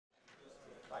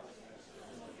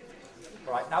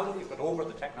Right, now that we've got over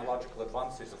the technological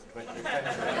advances of the 20th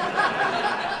century,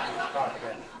 start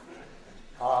again.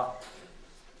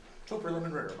 Two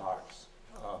preliminary remarks.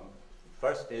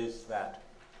 First is that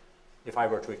if I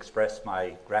were to express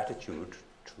my gratitude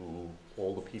to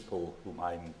all the people whom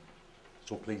I'm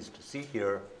so pleased to see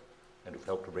here and who've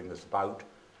helped to bring this about,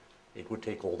 it would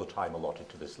take all the time allotted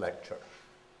to this lecture,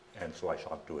 and so I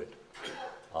shan't do it.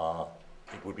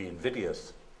 It would be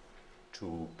invidious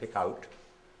to pick out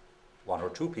one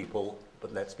or two people,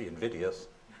 but let's be invidious.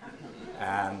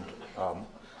 And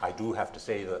I do have to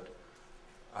say that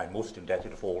I'm most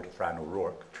indebted of all to Fran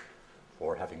O'Rourke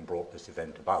for having brought this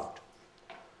event about.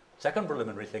 Second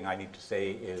preliminary thing I need to say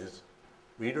is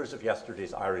readers of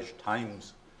yesterday's Irish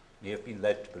Times may have been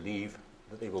led to believe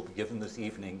that they will be given this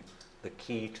evening the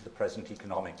key to the present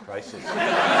economic crisis.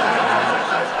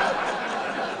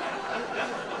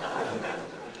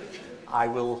 I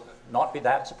will not be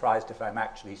that surprised if I'm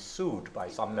actually sued by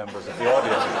some members of the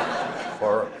audience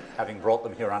for having brought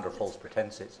them here under false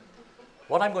pretenses.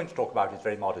 What I'm going to talk about is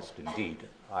very modest indeed.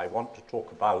 I want to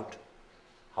talk about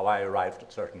how I arrived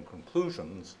at certain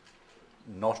conclusions,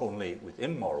 not only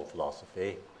within moral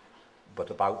philosophy, but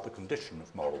about the condition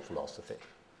of moral philosophy.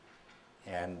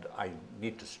 And I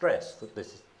need to stress that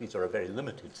these are a very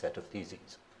limited set of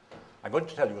theses. I'm going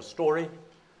to tell you a story.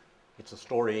 It's a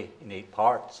story in 8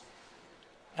 parts.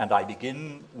 And I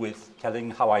begin with telling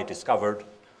how I discovered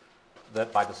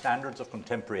that by the standards of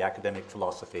contemporary academic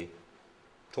philosophy,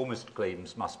 Thomist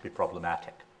claims must be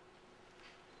problematic.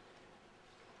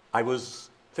 I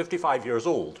was 55 years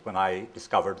old when I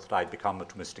discovered that I'd become a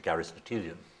Thomistic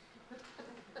Aristotelian.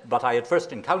 But I had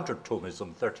first encountered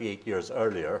Thomism 38 years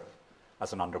earlier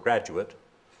as an undergraduate,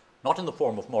 not in the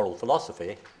form of moral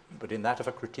philosophy, but in that of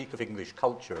a critique of English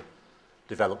culture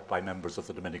developed by members of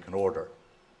the Dominican order.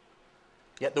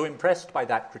 Yet though impressed by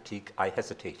that critique, I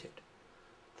hesitated,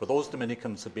 for those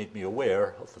Dominicans had made me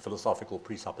aware of the philosophical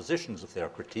presuppositions of their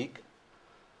critique,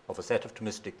 of a set of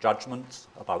Thomistic judgments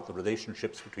about the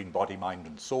relationships between body, mind,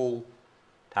 and soul,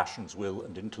 passions, will,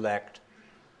 and intellect,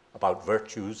 about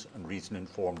virtues and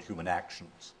reason-informed human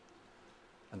actions.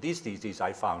 And these theses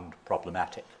I found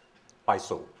problematic. Why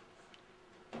so?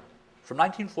 From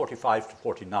 1945 to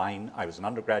 49, I was an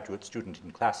undergraduate student in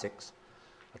classics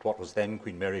at what was then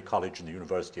Queen Mary College in the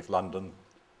University of London,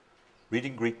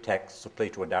 reading Greek texts of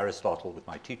Plato and Aristotle with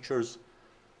my teachers,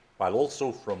 while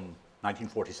also from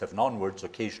 1947 onwards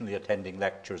occasionally attending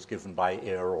lectures given by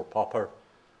Eyre or Popper,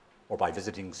 or by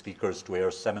visiting speakers to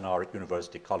Eyre's seminar at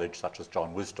University College, such as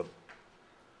John Wisdom.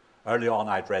 Early on,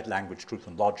 I'd read Language, Truth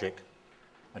and Logic,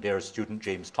 and Eyre's student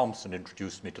James Thompson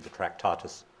introduced me to the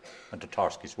Tractatus and to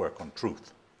Tarski's work on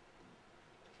truth.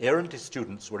 Eyre and his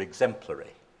students were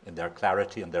exemplary in their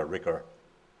clarity and their rigor,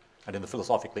 and in the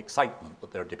philosophical excitement that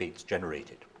their debates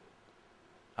generated.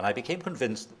 And I became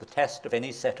convinced that the test of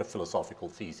any set of philosophical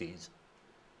theses,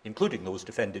 including those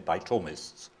defended by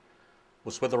Thomists,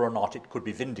 was whether or not it could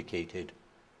be vindicated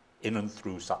in and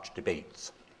through such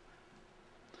debates.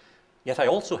 Yet I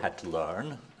also had to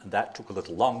learn, and that took a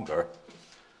little longer,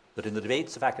 that in the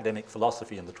debates of academic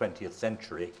philosophy in the 20th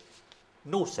century,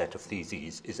 no set of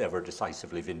theses is ever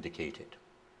decisively vindicated.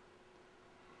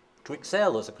 To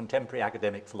excel as a contemporary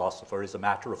academic philosopher is a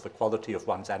matter of the quality of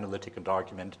one's analytic and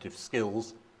argumentative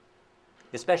skills,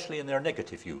 especially in their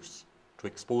negative use, to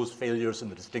expose failures in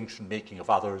the distinction-making of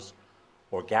others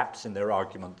or gaps in their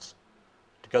arguments,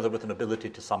 together with an ability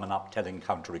to summon up telling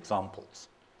counterexamples.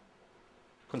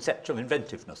 Conceptual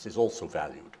inventiveness is also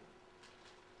valued.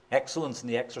 Excellence in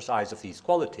the exercise of these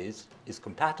qualities is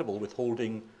compatible with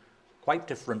holding quite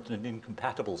different and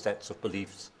incompatible sets of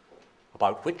beliefs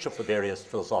about which of the various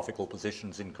philosophical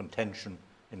positions in contention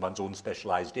in one's own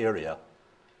specialized area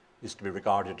is to be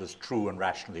regarded as true and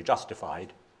rationally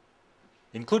justified,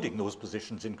 including those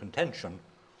positions in contention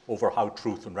over how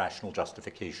truth and rational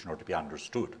justification are to be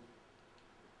understood.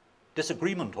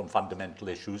 Disagreement on fundamental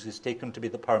issues is taken to be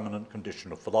the permanent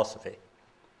condition of philosophy.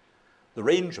 The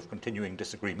range of continuing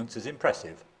disagreements is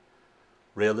impressive.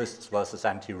 Realists versus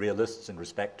anti-realists in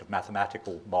respect of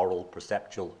mathematical, moral,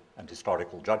 perceptual, and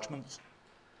historical judgments,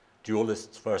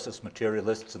 dualists versus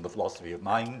materialists in the philosophy of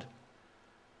mind,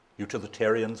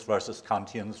 utilitarians versus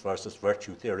Kantians versus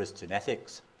virtue theorists in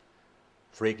ethics,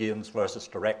 Fregeans versus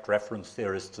direct reference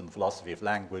theorists in the philosophy of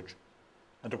language,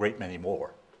 and a great many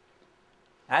more.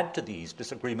 Add to these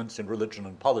disagreements in religion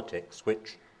and politics,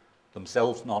 which,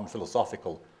 themselves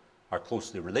non-philosophical, are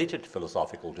closely related to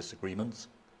philosophical disagreements,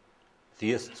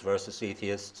 theists versus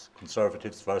atheists,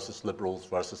 conservatives versus liberals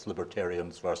versus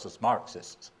libertarians versus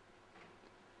Marxists.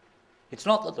 It's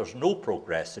not that there's no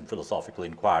progress in philosophical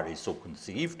inquiry so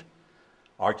conceived.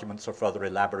 Arguments are further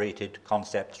elaborated,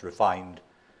 concepts refined,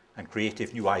 and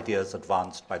creative new ideas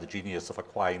advanced by the genius of a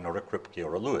Quine or a Kripke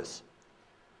or a Lewis.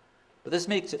 But this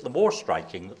makes it the more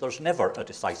striking that there's never a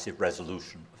decisive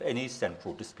resolution of any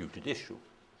central disputed issue.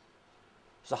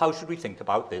 So how should we think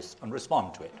about this and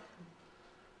respond to it?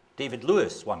 David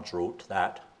Lewis once wrote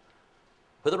that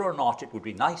whether or not it would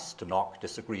be nice to knock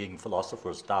disagreeing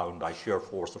philosophers down by sheer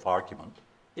force of argument,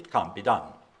 it can't be done,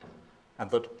 and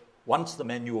that once the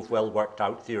menu of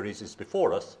well-worked-out theories is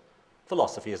before us,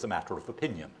 philosophy is a matter of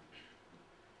opinion.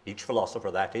 Each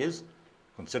philosopher, that is,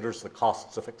 considers the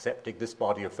costs of accepting this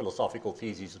body of philosophical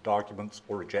theses and arguments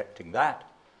or rejecting that,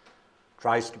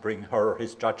 tries to bring her or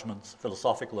his judgments,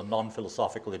 philosophical and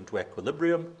non-philosophical, into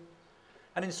equilibrium,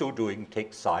 and in so doing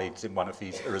takes sides in one of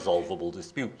these irresolvable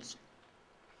disputes.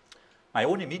 My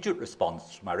own immediate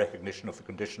response to my recognition of the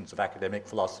conditions of academic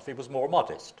philosophy was more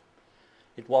modest.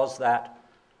 It was that,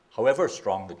 however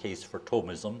strong the case for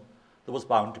Thomism, there was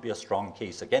bound to be a strong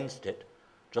case against it,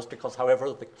 just because,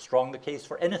 however strong the case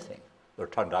for anything, there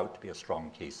turned out to be a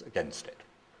strong case against it.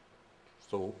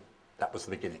 So that was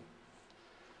the beginning.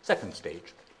 Second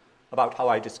stage, about how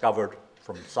I discovered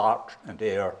from Sartre and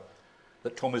Ayer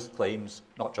that Thomist claims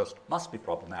not just must be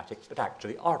problematic, but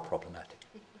actually are problematic.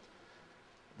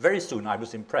 Very soon I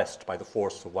was impressed by the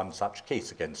force of one such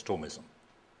case against Thomism.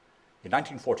 In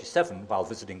 1947, while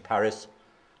visiting Paris,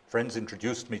 friends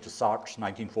introduced me to Sartre's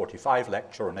 1945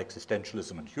 lecture on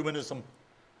existentialism and humanism,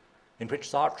 in which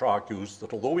Sartre argues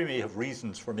that although we may have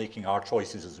reasons for making our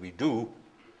choices as we do,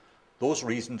 those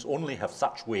reasons only have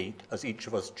such weight as each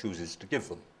of us chooses to give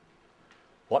them.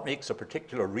 What makes a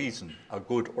particular reason a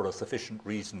good or a sufficient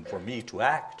reason for me to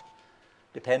act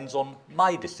depends on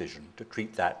my decision to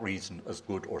treat that reason as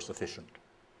good or sufficient.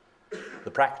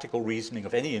 The practical reasoning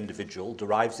of any individual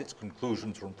derives its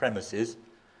conclusions from premises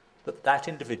that that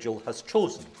individual has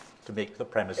chosen to make the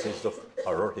premises of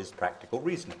her or his practical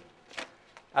reasoning.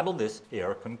 And on this,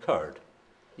 Ayer concurred,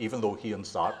 even though he and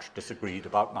Sartre disagreed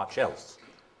about much else.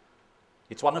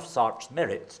 It's one of Sartre's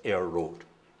merits, Ayer wrote,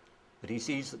 that he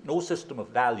sees that no system of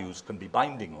values can be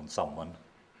binding on someone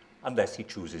unless he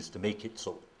chooses to make it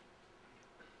so.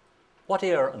 What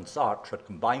Ayer and Sartre had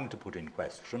combined to put in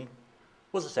question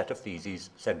was a set of theses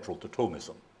central to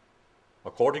Thomism,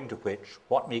 according to which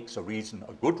what makes a reason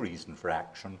a good reason for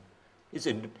action is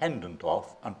independent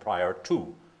of and prior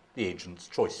to the agent's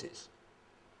choices.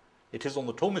 It is on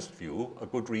the Thomist view a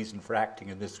good reason for acting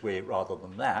in this way rather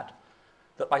than that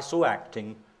by so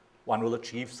acting one will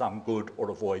achieve some good or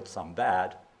avoid some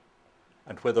bad,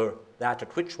 and whether that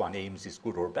at which one aims is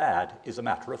good or bad is a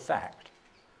matter of fact,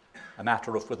 a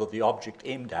matter of whether the object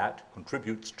aimed at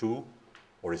contributes to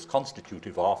or is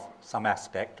constitutive of some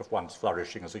aspect of one's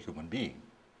flourishing as a human being.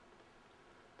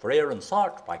 For Ayer and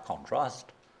Sartre, by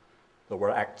contrast, there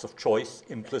were acts of choice,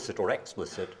 implicit or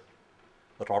explicit,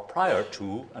 that are prior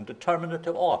to and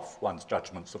determinative of one's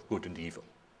judgments of good and evil.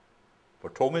 For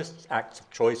Thomists, acts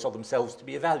of choice are themselves to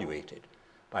be evaluated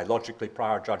by logically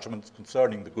prior judgments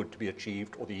concerning the good to be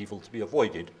achieved or the evil to be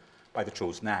avoided by the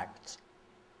chosen acts.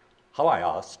 How, I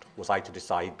asked, was I to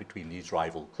decide between these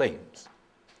rival claims?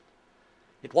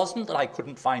 It wasn't that I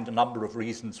couldn't find a number of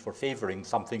reasons for favouring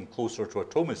something closer to a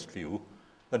Thomist view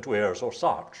than to Ayer's or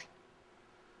Sartre's,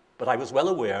 but I was well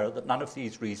aware that none of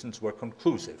these reasons were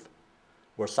conclusive,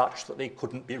 were such that they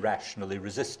couldn't be rationally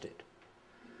resisted.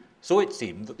 So it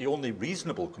seemed that the only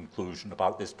reasonable conclusion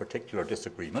about this particular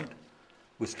disagreement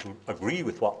was to agree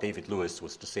with what David Lewis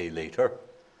was to say later,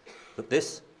 that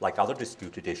this, like other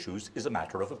disputed issues, is a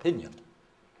matter of opinion.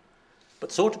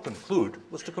 But so to conclude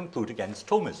was to conclude against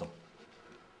Thomism,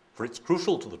 for it's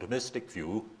crucial to the Thomistic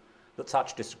view that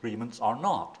such disagreements are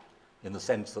not, in the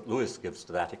sense that Lewis gives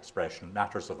to that expression,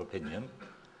 matters of opinion,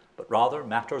 but rather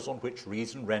matters on which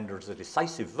reason renders a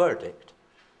decisive verdict,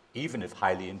 even if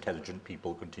highly intelligent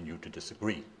people continue to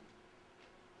disagree.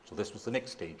 So this was the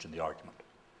next stage in the argument.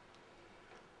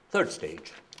 Third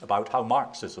stage, about how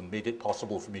Marxism made it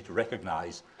possible for me to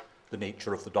recognize the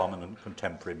nature of the dominant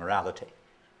contemporary morality.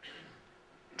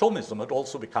 Thomism had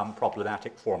also become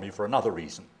problematic for me for another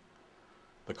reason.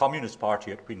 The Communist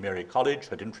Party at Queen Mary College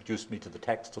had introduced me to the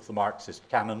texts of the Marxist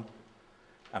canon,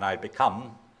 and I had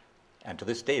become, and to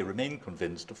this day remain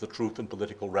convinced of the truth and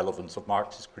political relevance of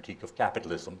Marx's critique of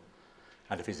capitalism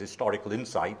and of his historical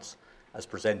insights as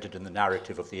presented in the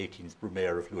narrative of the 18th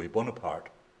Brumaire of Louis Bonaparte.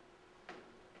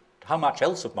 To how much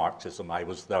else of Marxism I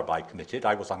was thereby committed,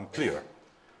 I was unclear,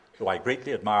 though I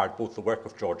greatly admired both the work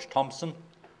of George Thompson,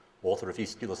 author of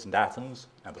Aeschylus and Athens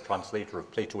and the translator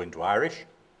of Plato into Irish,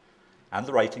 and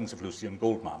the writings of Lucien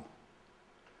Goldman.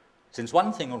 Since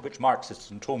one thing on which Marxists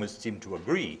and Thomists seem to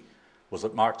agree was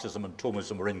that Marxism and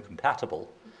Thomism were incompatible,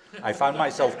 I found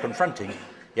myself confronting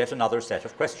yet another set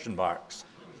of question marks.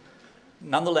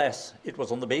 Nonetheless, it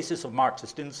was on the basis of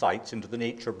Marxist insights into the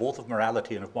nature both of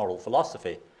morality and of moral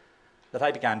philosophy that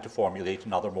I began to formulate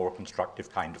another more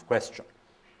constructive kind of question.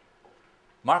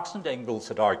 Marx and Engels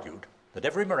had argued that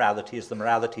every morality is the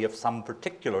morality of some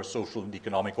particular social and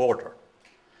economic order,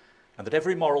 and that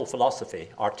every moral philosophy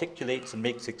articulates and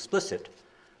makes explicit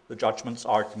the judgments,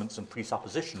 arguments, and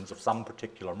presuppositions of some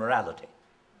particular morality,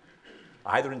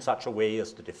 either in such a way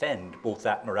as to defend both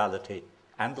that morality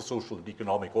and the social and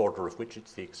economic order of which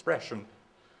it's the expression,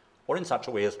 or in such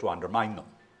a way as to undermine them.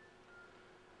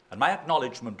 And my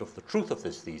acknowledgement of the truth of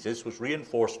this thesis was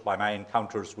reinforced by my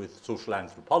encounters with social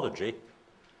anthropology,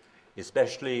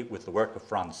 especially with the work of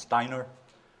Franz Steiner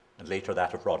and later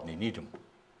that of Rodney Needham.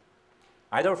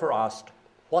 I therefore asked,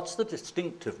 what's the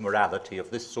distinctive morality of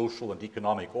this social and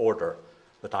economic order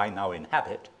that I now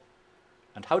inhabit,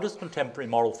 and how does contemporary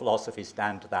moral philosophy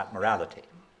stand to that morality?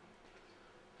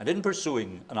 And in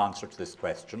pursuing an answer to this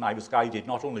question, I was guided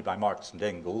not only by Marx and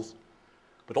Engels,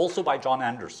 but also by John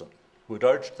Anderson, who had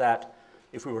urged that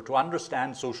if we were to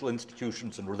understand social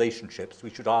institutions and relationships, we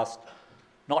should ask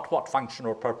not what function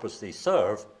or purpose they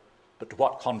serve, but to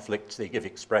what conflicts they give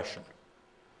expression.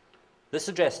 This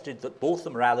suggested that both the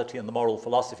morality and the moral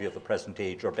philosophy of the present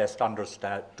age are best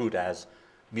understood as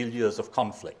milieus of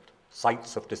conflict,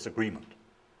 sites of disagreement.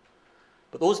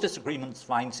 But those disagreements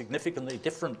find significantly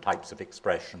different types of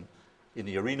expression in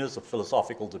the arenas of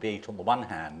philosophical debate on the one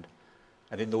hand,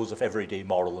 and in those of everyday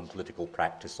moral and political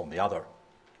practice on the other.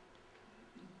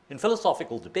 In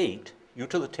philosophical debate,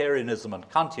 utilitarianism and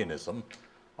Kantianism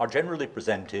are generally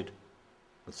presented,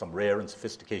 with some rare and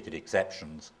sophisticated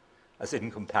exceptions, as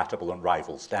incompatible and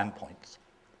rival standpoints.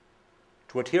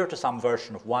 To adhere to some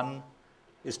version of one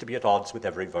is to be at odds with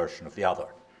every version of the other.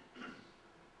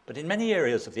 But in many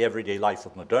areas of the everyday life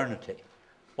of modernity,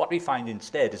 what we find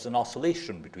instead is an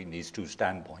oscillation between these two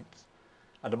standpoints,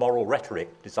 and a moral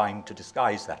rhetoric designed to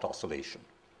disguise that oscillation.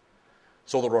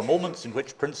 So there are moments in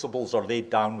which principles are laid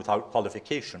down without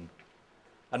qualification,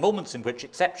 and moments in which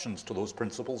exceptions to those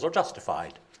principles are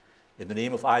justified in the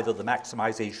name of either the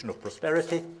maximization of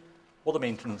prosperity or the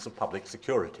maintenance of public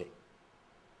security.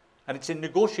 And it's in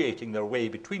negotiating their way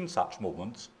between such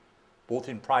moments, both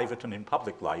in private and in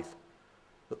public life,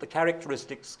 that the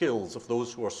characteristic skills of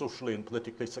those who are socially and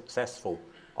politically successful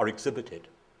are exhibited.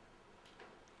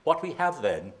 What we have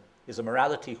then is a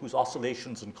morality whose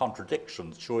oscillations and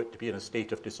contradictions show it to be in a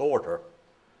state of disorder,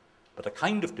 but a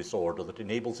kind of disorder that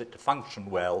enables it to function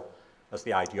well as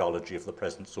the ideology of the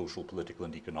present social, political,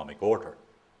 and economic order.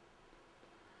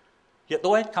 Yet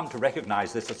though I'd come to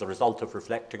recognize this as a result of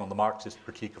reflecting on the Marxist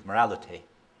critique of morality,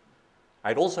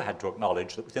 I'd also had to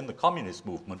acknowledge that within the communist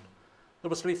movement, there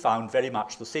was to be found very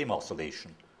much the same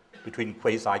oscillation between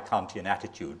quasi-Kantian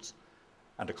attitudes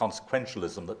and a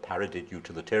consequentialism that parodied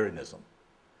utilitarianism.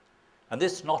 And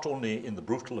this not only in the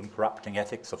brutal and corrupting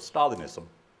ethics of Stalinism,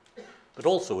 but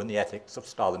also in the ethics of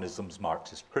Stalinism's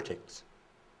Marxist critics.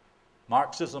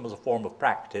 Marxism as a form of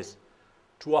practice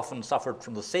too often suffered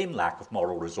from the same lack of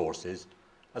moral resources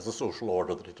as the social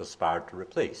order that it aspired to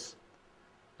replace.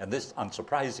 And this,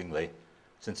 unsurprisingly,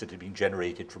 since it had been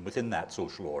generated from within that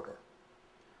social order.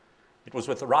 It was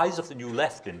with the rise of the New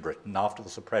Left in Britain after the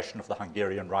suppression of the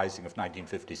Hungarian Rising of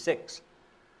 1956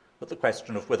 that the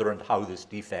question of whether and how this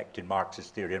defect in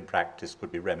Marxist theory and practice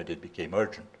could be remedied became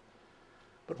urgent.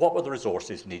 But what were the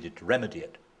resources needed to remedy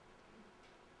it?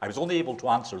 I was only able to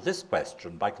answer this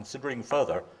question by considering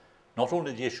further not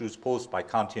only the issues posed by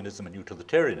Kantianism and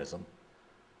utilitarianism,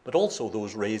 but also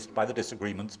those raised by the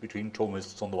disagreements between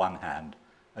Thomists on the one hand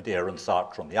and Ayer and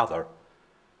Sartre on the other,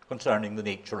 concerning the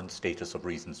nature and status of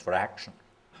reasons for action.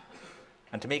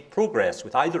 And to make progress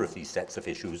with either of these sets of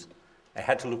issues, I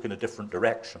had to look in a different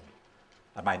direction,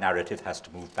 and my narrative has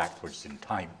to move backwards in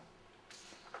time.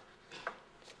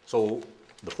 So,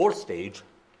 the fourth stage,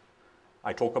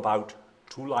 I talk about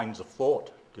two lines of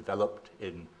thought developed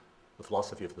in the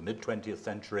philosophy of the mid-20th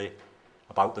century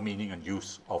about the meaning and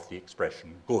use of the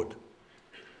expression good.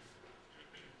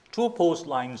 Two opposed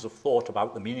lines of thought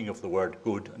about the meaning of the word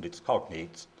good and its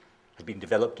cognates had been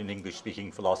developed in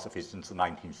English-speaking philosophy since the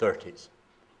 1930s.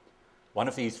 One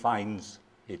of these finds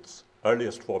its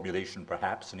earliest formulation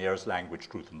perhaps in Ayer's Language,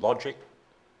 Truth and Logic.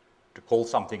 To call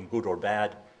something good or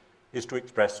bad is to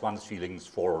express one's feelings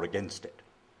for or against it.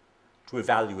 To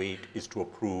evaluate is to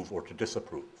approve or to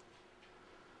disapprove.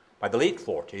 By the late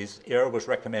 40s, Ayer was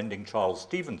recommending Charles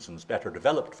Stevenson's better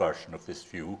developed version of this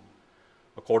view,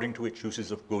 according to which uses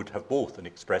of good have both an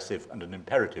expressive and an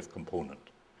imperative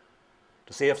component.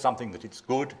 To say of something that it's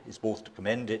good is both to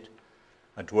commend it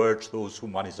and to urge those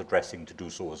whom one is addressing to do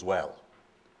so as well.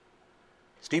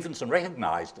 Stevenson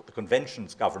recognized that the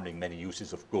conventions governing many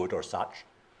uses of good are such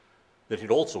that it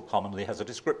also commonly has a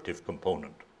descriptive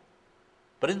component.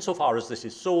 But insofar as this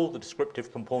is so, the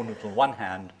descriptive component on one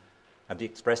hand and the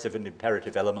expressive and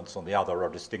imperative elements on the other are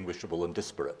distinguishable and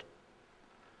disparate.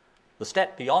 The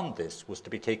step beyond this was to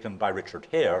be taken by Richard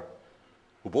Hare,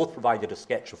 who both provided a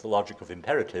sketch of the logic of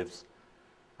imperatives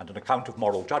and an account of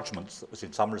moral judgments that was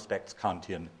in some respects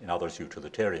Kantian, in others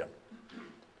utilitarian.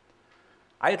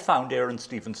 I had found Hare and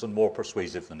Stevenson more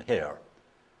persuasive than Hare,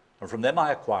 and from them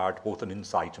I acquired both an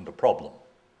insight and a problem.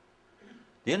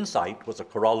 The insight was a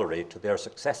corollary to their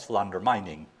successful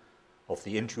undermining of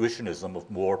the intuitionism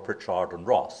of Moore, Pritchard, and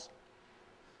Ross.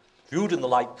 Viewed in the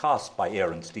light cast by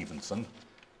Hare and Stevenson,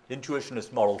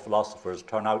 intuitionist moral philosophers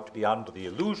turn out to be under the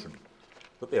illusion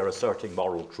that they are asserting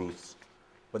moral truths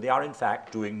when they are in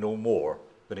fact doing no more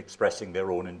than expressing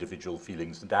their own individual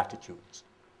feelings and attitudes.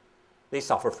 They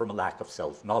suffer from a lack of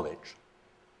self-knowledge.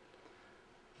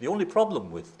 The only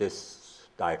problem with this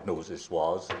diagnosis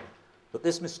was that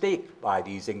this mistake by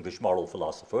these English moral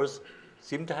philosophers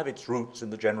seemed to have its roots in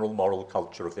the general moral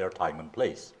culture of their time and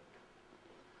place.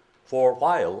 For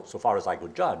while, so far as I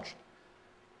could judge,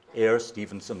 Hare,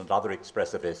 Stevenson, and other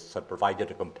expressivists had provided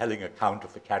a compelling account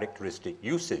of the characteristic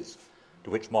uses to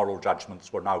which moral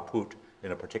judgments were now put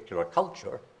in a particular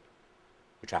culture,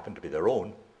 which happened to be their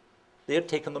own, they had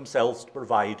taken themselves to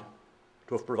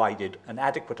have provided an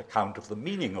adequate account of the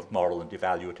meaning of moral and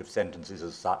evaluative sentences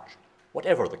as such,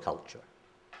 whatever the culture.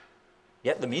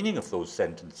 Yet the meaning of those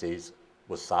sentences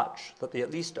was such that they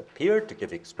at least appeared to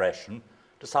give expression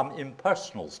to some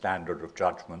impersonal standard of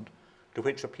judgment to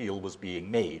which appeal was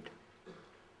being made.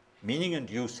 Meaning and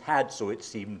use had, so it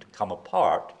seemed, come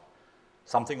apart,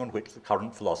 something on which the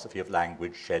current philosophy of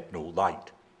language shed no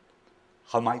light.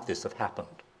 How might this have happened?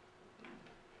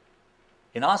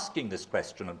 In asking this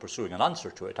question and pursuing an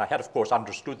answer to it, I had, of course,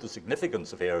 understood the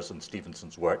significance of Hare's and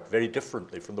Stevenson's work very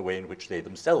differently from the way in which they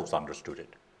themselves understood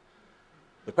it.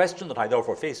 The question that I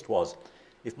therefore faced was,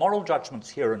 if moral judgments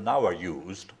here and now are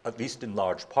used, at least in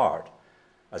large part,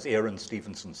 as Hare and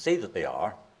Stevenson say that they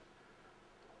are,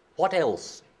 what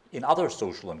else in other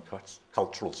social and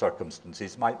cultural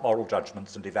circumstances might moral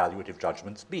judgments and evaluative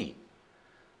judgments be?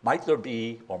 Might there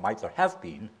be, or might there have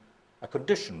been, a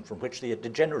condition from which they had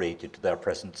degenerated to their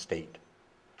present state?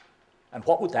 And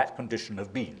what would that condition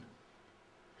have been?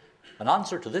 An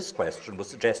answer to this question was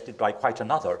suggested by quite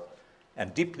another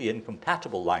and deeply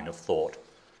incompatible line of thought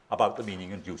about the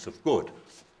meaning and use of good.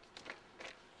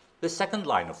 This second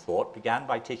line of thought began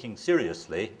by taking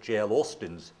seriously J.L.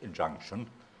 Austin's injunction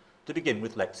to begin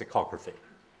with lexicography,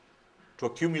 to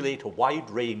accumulate a wide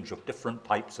range of different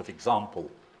types of example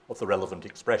of the relevant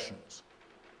expressions.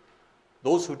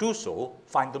 Those who do so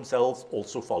find themselves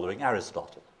also following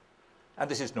Aristotle, and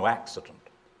this is no accident.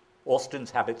 Austin's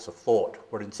habits of thought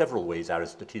were in several ways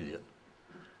Aristotelian,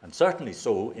 and certainly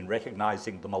so in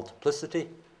recognizing the multiplicity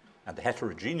and the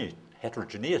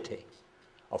heterogeneity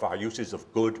of our uses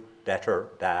of good, better,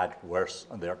 bad, worse,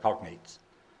 and their cognates.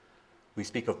 We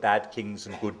speak of bad kings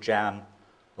and good jam,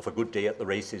 of a good day at the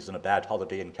races and a bad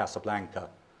holiday in Casablanca,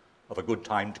 of a good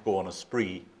time to go on a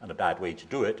spree and a bad way to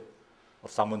do it,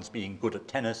 of someone's being good at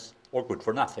tennis or good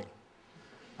for nothing.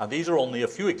 And these are only a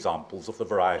few examples of the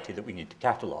variety that we need to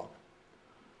catalogue.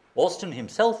 Austin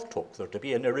himself took there to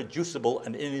be an irreducible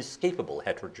and inescapable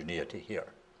heterogeneity here.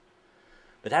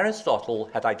 But Aristotle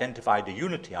had identified a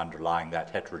unity underlying that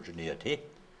heterogeneity,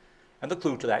 and the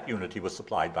clue to that unity was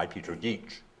supplied by Peter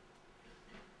Geach.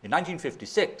 In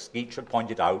 1956, Geach had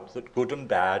pointed out that good and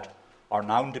bad are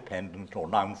noun-dependent or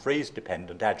noun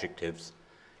phrase-dependent adjectives,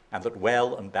 and that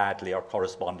well and badly are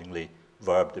correspondingly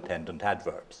verb-dependent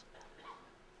adverbs.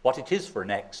 What it is for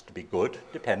an X to be good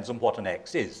depends on what an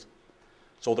X is.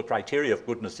 So the criteria of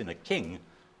goodness in a king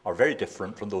are very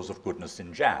different from those of goodness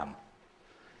in jam.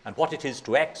 And what it is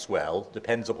to X well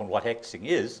depends upon what Xing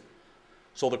is,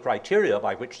 so the criteria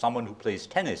by which someone who plays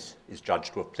tennis is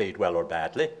judged to have played well or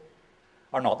badly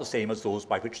are not the same as those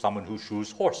by which someone who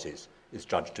shoes horses is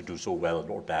judged to do so well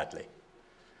or badly.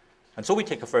 And so we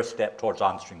take a first step towards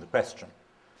answering the question,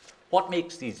 what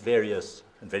makes these various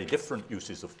and very different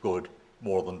uses of good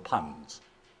more than puns?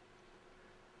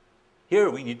 Here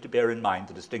we need to bear in mind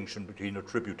the distinction between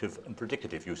attributive and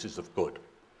predicative uses of good,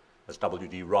 as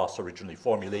W.D. Ross originally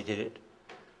formulated it,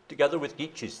 together with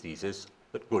Geach's thesis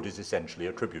that good is essentially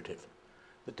attributive,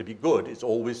 that to be good is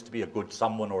always to be a good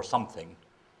someone or something,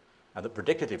 and that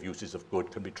predicative uses of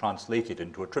good can be translated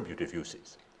into attributive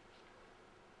uses.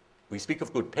 We speak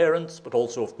of good parents, but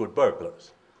also of good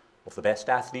burglars, of the best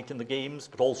athlete in the games,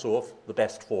 but also of the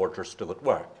best forger still at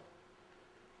work.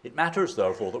 It matters,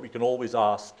 therefore, that we can always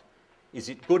ask, is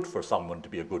it good for someone to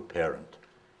be a good parent?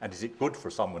 And is it good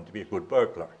for someone to be a good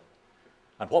burglar?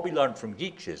 And what we learned from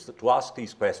Geach is that to ask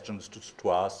these questions,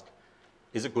 to ask,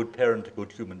 is a good parent a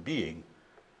good human being?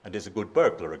 And is a good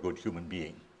burglar a good human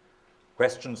being?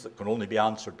 Questions that can only be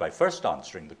answered by first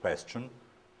answering the question,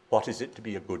 what is it to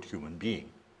be a good human being?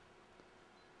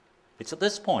 It's at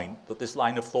this point that this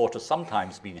line of thought has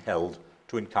sometimes been held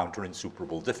to encounter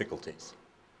insuperable difficulties.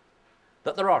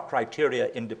 That there are criteria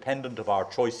independent of our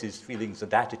choices, feelings,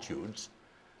 and attitudes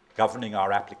governing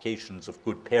our applications of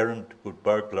good parent, good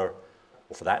burglar,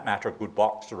 or for that matter, good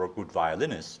boxer or good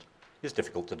violinist, is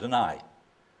difficult to deny.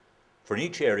 For in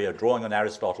each area, drawing on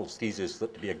Aristotle's thesis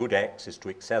that to be a good X is to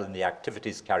excel in the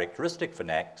activities characteristic for an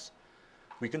X,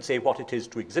 we can say what it is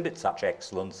to exhibit such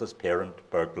excellence as parent,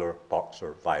 burglar,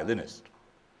 boxer, violinist.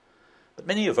 But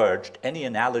many have urged any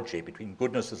analogy between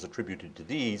goodness as attributed to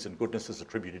these and goodness as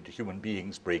attributed to human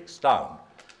beings breaks down.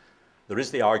 There is,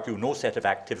 they argue, no set of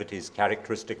activities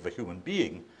characteristic of a human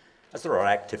being, as there are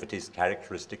activities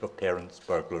characteristic of parents,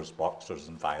 burglars, boxers,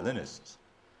 and violinists.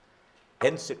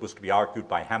 Hence, it was to be argued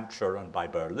by Hampshire and by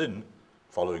Berlin,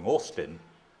 following Austin,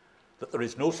 that there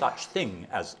is no such thing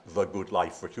as the good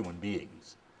life for human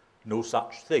beings, no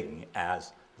such thing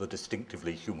as the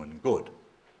distinctively human good.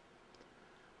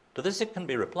 To this it can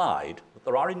be replied that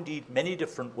there are indeed many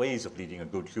different ways of leading a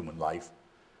good human life,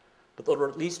 but there are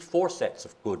at least 4 sets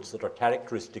of goods that are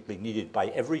characteristically needed by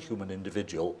every human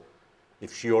individual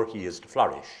if she or he is to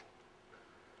flourish.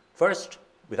 First,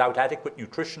 without adequate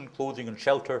nutrition, clothing and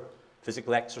shelter,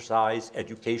 physical exercise,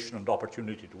 education and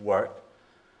opportunity to work,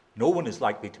 no one is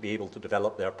likely to be able to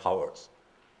develop their powers,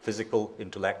 physical,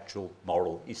 intellectual,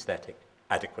 moral, aesthetic,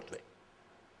 adequately.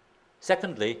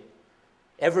 Secondly,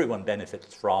 everyone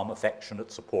benefits from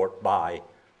affectionate support by,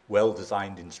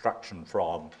 well-designed instruction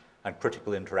from, and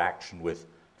critical interaction with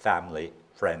family,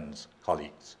 friends,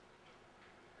 colleagues.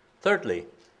 Thirdly,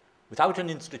 without an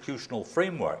institutional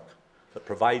framework that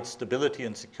provides stability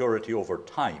and security over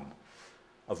time,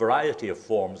 a variety of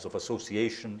forms of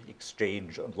association,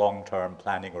 exchange, and long-term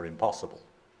planning are impossible.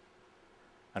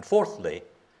 And fourthly,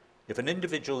 if an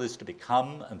individual is to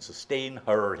become and sustain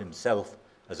her or himself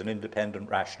as an independent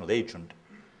rational agent,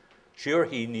 she or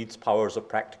he needs powers of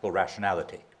practical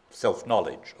rationality, of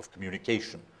self-knowledge, of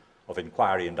communication, of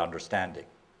inquiry and understanding.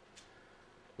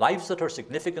 Lives that are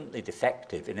significantly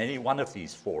defective in any one of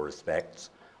these 4 respects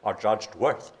are judged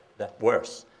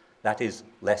worse, that is,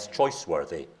 less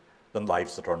choice-worthy, than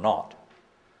lives that are not.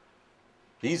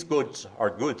 These goods are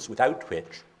goods without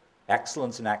which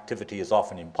excellence in activity is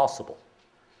often impossible.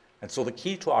 And so the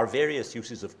key to our various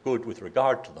uses of good with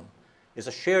regard to them is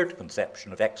a shared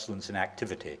conception of excellence in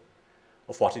activity,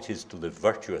 of what it is to live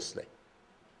virtuously.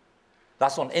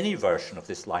 Thus, on any version of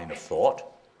this line of thought,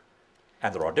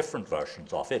 and there are different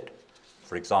versions of it,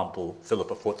 for example,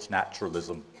 Philippa Foot's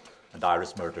naturalism and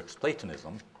Iris Murdoch's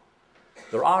Platonism,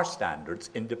 there are standards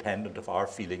independent of our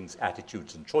feelings,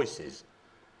 attitudes, and choices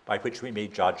by which we may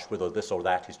judge whether this or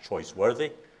that is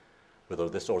choice-worthy, whether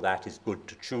this or that is good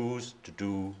to choose, to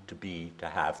do, to be, to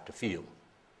have, to feel.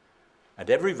 And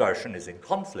every version is in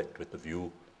conflict with the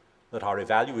view that our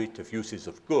evaluative uses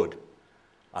of good,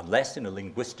 unless in a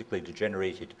linguistically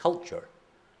degenerated culture,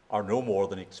 are no more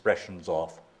than expressions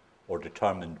of or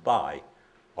determined by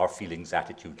our feelings,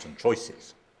 attitudes, and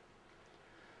choices.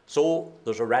 So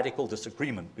there's a radical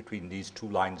disagreement between these 2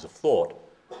 lines of thought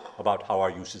about how our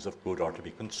uses of good are to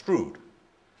be construed.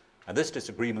 And this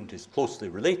disagreement is closely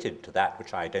related to that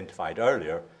which I identified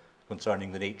earlier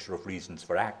concerning the nature of reasons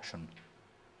for action,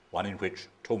 one in which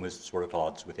Thomists were at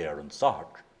odds with Eyre and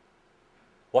Sartre.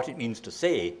 What it means to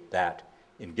say that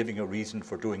in giving a reason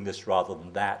for doing this rather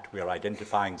than that, we are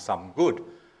identifying some good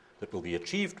that will be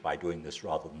achieved by doing this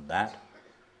rather than that,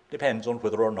 depends on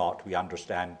whether or not we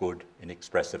understand good in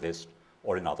expressivist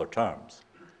or in other terms.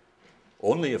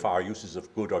 Only if our uses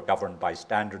of good are governed by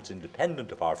standards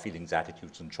independent of our feelings,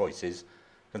 attitudes, and choices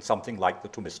can something like the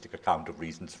Thomistic account of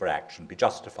reasons for action be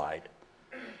justified.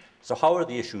 So how are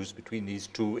the issues between these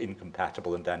 2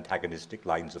 incompatible and antagonistic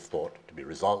lines of thought to be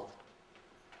resolved?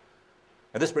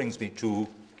 And this brings me to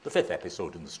the 5th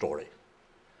episode in the story,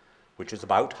 which is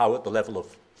about how at the level of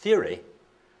theory,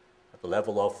 at the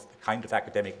level of the kind of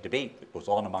academic debate that goes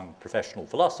on among professional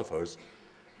philosophers,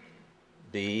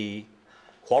 the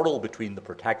quarrel between the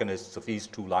protagonists of these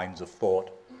 2 lines of thought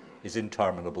is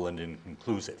interminable and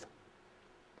inconclusive.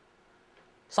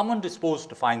 Someone disposed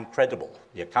to find credible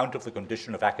the account of the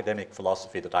condition of academic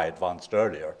philosophy that I advanced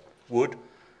earlier would,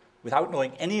 without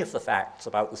knowing any of the facts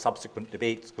about the subsequent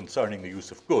debates concerning the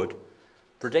use of good,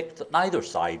 predict that neither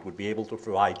side would be able to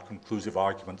provide conclusive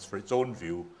arguments for its own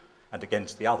view and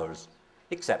against the others,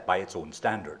 except by its own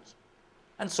standards.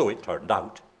 And so it turned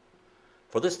out.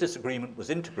 For this disagreement was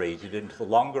integrated into the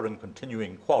longer and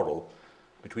continuing quarrel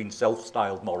between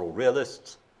self-styled moral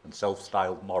realists and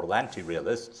self-styled moral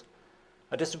anti-realists,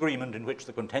 a disagreement in which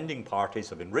the contending parties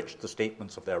have enriched the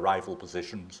statements of their rival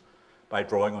positions by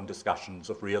drawing on discussions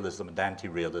of realism and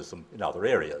anti-realism in other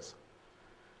areas.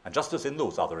 And just as in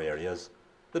those other areas,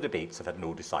 the debates have had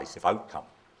no decisive outcome.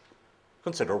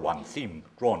 Consider one theme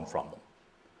drawn from them.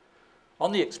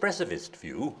 On the expressivist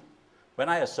view, when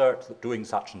I assert that doing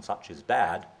such and such is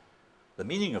bad, the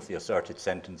meaning of the asserted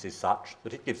sentence is such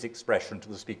that it gives expression to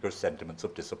the speaker's sentiments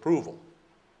of disapproval.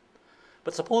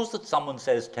 But suppose that someone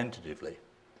says tentatively,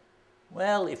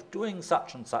 well, if doing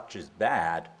such and such is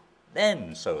bad,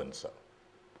 then so and so.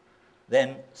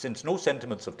 Then, since no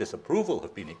sentiments of disapproval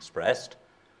have been expressed,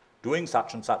 doing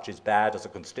such and such is bad as a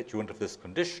constituent of this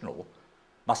conditional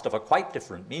must have a quite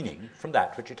different meaning from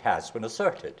that which it has when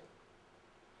asserted.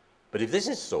 But if this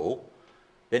is so,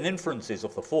 then inferences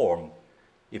of the form,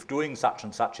 if doing such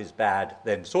and such is bad,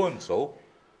 then so and so,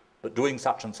 but doing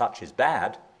such and such is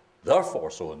bad,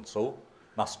 therefore so and so,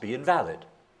 must be invalid,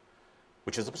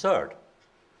 which is absurd.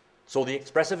 So the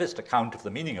expressivist account of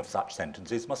the meaning of such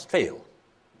sentences must fail.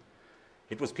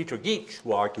 It was Peter Geach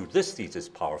who argued this thesis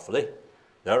powerfully,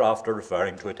 thereafter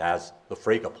referring to it as the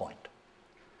Frege point.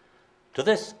 To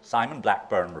this, Simon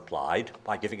Blackburn replied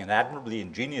by giving an admirably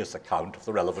ingenious account of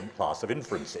the relevant class of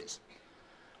inferences,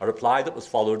 a reply that was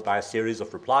followed by a series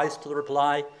of replies to the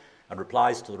reply and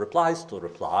replies to the replies to the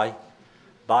reply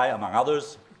by, among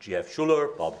others, G.F.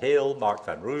 Schuller, Bob Hale, Mark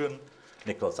van Rooyen,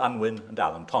 Nicholas Unwin, and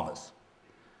Alan Thomas.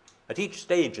 At each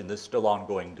stage in this still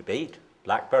ongoing debate,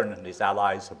 Blackburn and his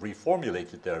allies have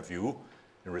reformulated their view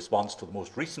in response to the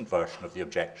most recent version of the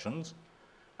objections,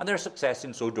 and their success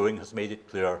in so doing has made it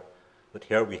clear that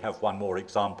here we have one more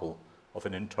example of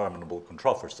an interminable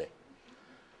controversy.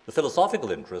 The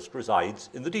philosophical interest resides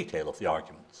in the detail of the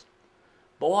arguments.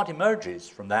 But what emerges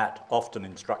from that often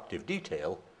instructive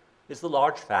detail is the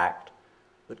large fact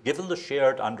that given the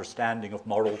shared understanding of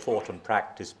moral thought and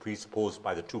practice presupposed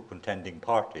by the two contending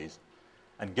parties,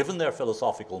 and given their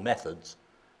philosophical methods,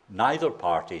 neither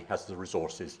party has the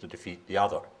resources to defeat the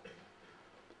other.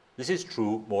 This is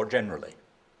true more generally.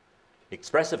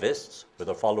 Expressivists,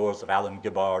 whether followers of Alan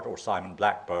Gibbard or Simon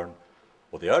Blackburn,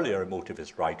 or the earlier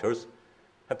emotivist writers,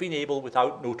 have been able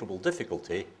without notable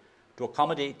difficulty to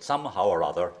accommodate somehow or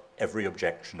other every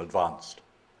objection advanced.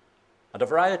 And a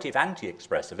variety of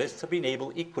anti-expressivists have been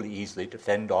able equally easily to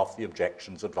fend off the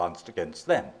objections advanced against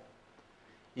them.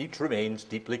 Each remains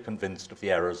deeply convinced of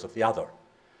the errors of the other.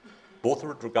 Both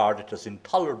would regard it as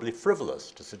intolerably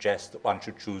frivolous to suggest that one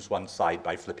should choose one side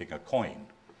by flipping a coin.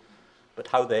 But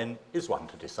how then is one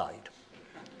to decide?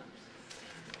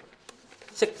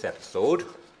 Sixth episode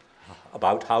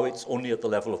about how it's only at the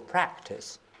level of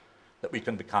practice that we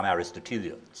can become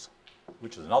Aristotelians,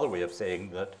 which is another way of saying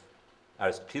that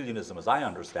Aristotelianism, as I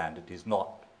understand it, is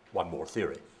not one more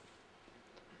theory.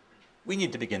 We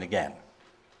need to begin again,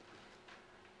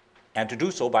 and to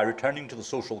do so by returning to the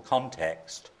social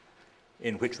context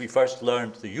in which we first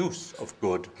learned the use of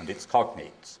good and its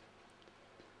cognates.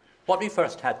 What we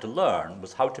first had to learn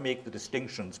was how to make the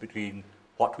distinctions between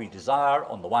what we desire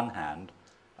on the one hand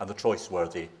and the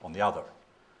choice-worthy on the other,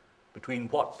 between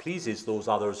what pleases those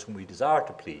others whom we desire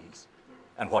to please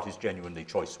and what is genuinely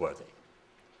choice-worthy.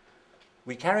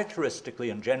 We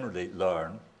characteristically and generally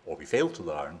learn, or we fail to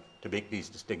learn, to make these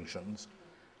distinctions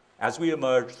as we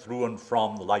emerge through and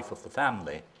from the life of the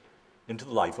family into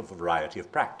the life of a variety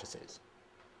of practices.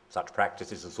 Such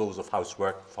practices as those of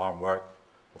housework, farm work,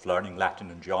 of learning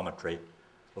Latin and geometry,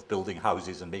 of building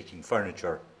houses and making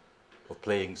furniture, of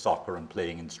playing soccer and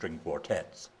playing in string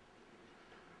quartets.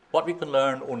 What we can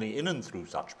learn only in and through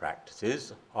such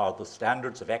practices are the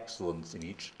standards of excellence in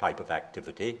each type of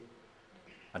activity,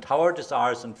 and how our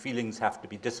desires and feelings have to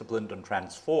be disciplined and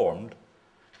transformed,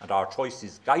 and our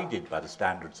choices guided by the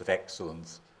standards of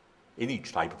excellence in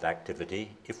each type of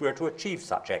activity if we are to achieve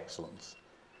such excellence,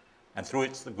 and through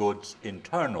it's the goods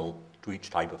internal to each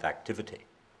type of activity.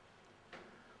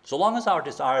 So long as our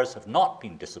desires have not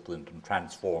been disciplined and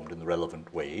transformed in the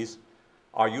relevant ways,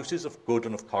 our uses of good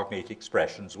and of cognate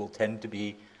expressions will tend to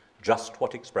be just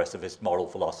what expressivist moral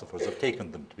philosophers have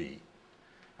taken them to be,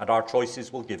 and our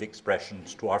choices will give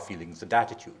expressions to our feelings and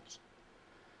attitudes.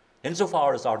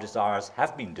 Insofar as our desires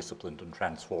have been disciplined and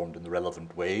transformed in the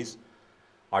relevant ways,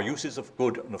 our uses of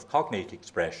good and of cognate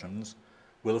expressions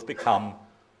will have become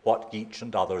what Geach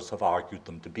and others have argued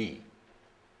them to be.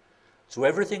 So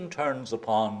everything turns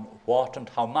upon what and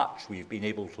how much we've been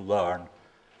able to learn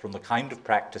from the kind of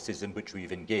practices in which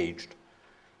we've engaged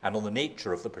and on the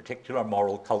nature of the particular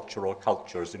moral culture or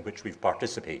cultures in which we've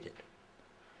participated.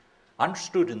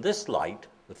 Understood in this light,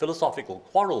 the philosophical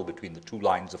quarrel between the two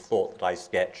lines of thought that I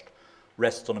sketched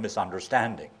rests on a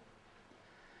misunderstanding.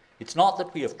 It's not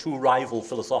that we have two rival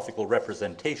philosophical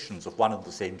representations of one and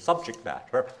the same subject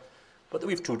matter, but that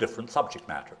we have two different subject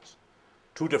matters,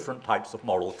 two different types of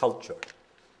moral culture.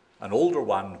 An older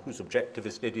one whose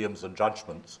objectivist idioms and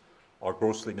judgments are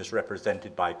grossly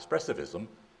misrepresented by expressivism,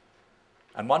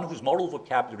 and one whose moral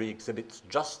vocabulary exhibits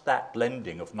just that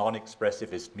blending of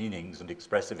non-expressivist meanings and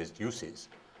expressivist uses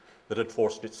that had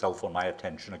forced itself on my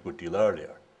attention a good deal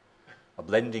earlier, a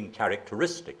blending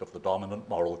characteristic of the dominant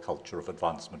moral culture of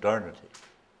advanced modernity.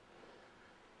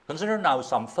 Consider now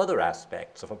some further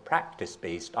aspects of a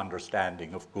practice-based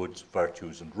understanding of goods,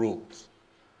 virtues, and rules.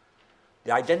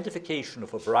 The identification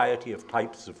of a variety of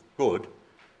types of good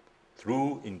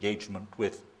through engagement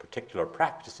with particular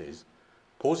practices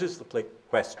poses the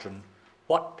question,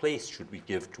 what place should we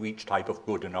give to each type of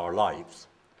good in our lives?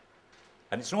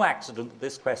 And it's no accident that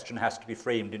this question has to be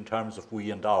framed in terms of we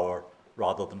and our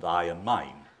rather than I and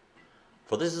mine.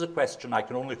 For this is a question I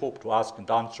can only hope to ask and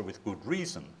answer with good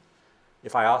reason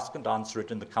if I ask and answer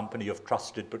it in the company of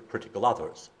trusted but critical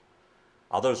others,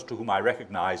 others to whom I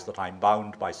recognize that I'm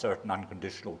bound by certain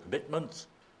unconditional commitments,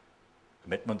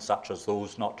 commitments such as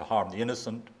those not to harm the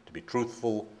innocent, to be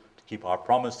truthful, to keep our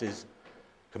promises,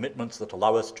 commitments that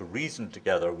allow us to reason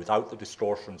together without the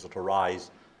distortions that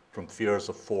arise from fears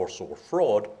of force or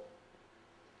fraud,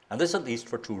 and this at least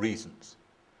for two reasons.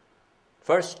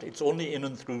 First, it's only in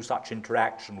and through such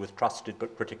interaction with trusted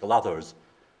but critical others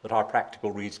that our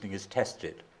practical reasoning is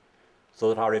tested, so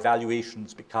that our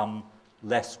evaluations become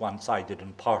less one-sided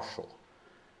and partial,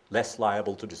 less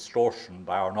liable to distortion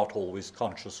by our not always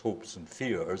conscious hopes and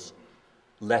fears,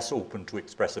 less open to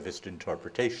expressivist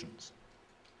interpretations.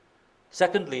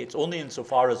 Secondly, it's only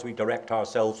insofar as we direct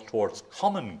ourselves towards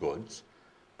common goods,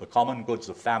 the common goods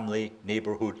of family,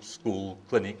 neighborhood, school,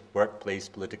 clinic, workplace,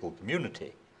 political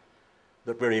community,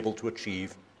 that we're able to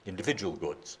achieve individual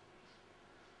goods.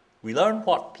 We learn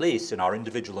what place in our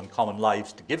individual and common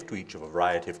lives to give to each of a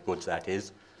variety of goods, that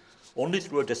is, only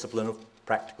through a discipline of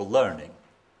practical learning,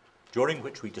 during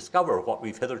which we discover what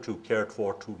we've hitherto cared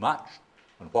for too much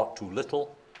and what too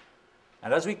little,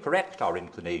 and as we correct our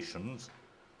inclinations,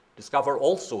 discover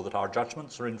also that our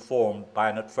judgments are informed by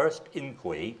an at first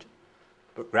inchoate,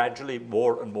 but gradually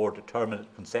more and more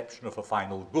determinate conception of a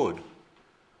final good,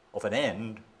 of an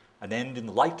end in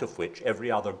the light of which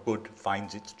every other good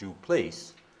finds its due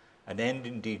place, an end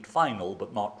indeed final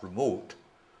but not remote,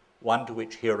 one to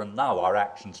which here and now our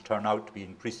actions turn out to be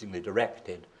increasingly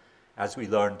directed as we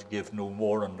learn to give no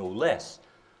more and no less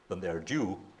than their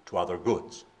due to other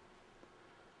goods.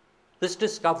 This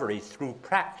discovery through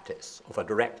practice of a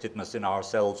directedness in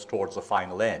ourselves towards a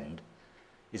final end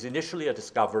is initially a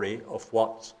discovery of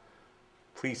what's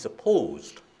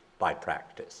presupposed by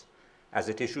practice, as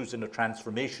it issues in a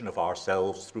transformation of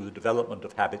ourselves through the development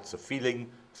of habits of feeling,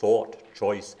 thought,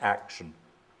 choice, action,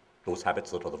 those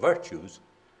habits that are the virtues,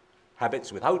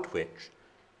 habits without which,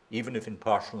 even if in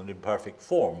partial and imperfect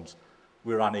forms,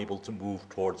 we're unable to move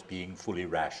towards being fully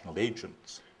rational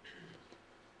agents.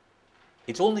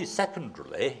 It's only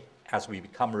secondarily, as we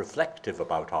become reflective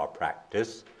about our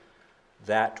practice,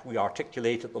 that we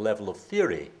articulate at the level of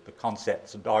theory the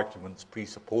concepts and arguments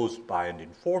presupposed by and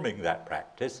informing that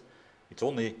practice. It's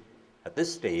only at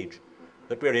this stage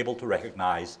that we're able to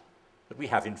recognize that we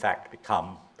have in fact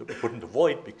become, that we couldn't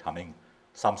avoid becoming,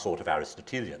 some sort of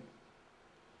Aristotelian.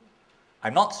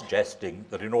 I'm not suggesting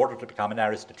that in order to become an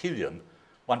Aristotelian,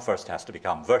 one first has to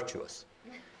become virtuous.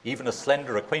 Even a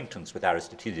slender acquaintance with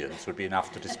Aristotelians would be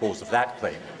enough to dispose of that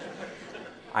claim.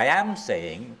 I am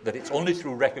saying that it's only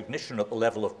through recognition at the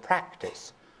level of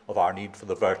practice of our need for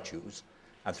the virtues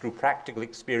and through practical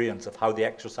experience of how the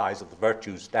exercise of the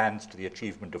virtues stands to the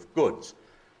achievement of goods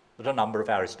that a number of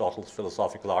Aristotle's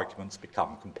philosophical arguments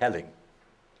become compelling.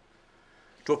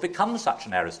 To have become such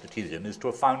an Aristotelian is to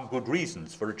have found good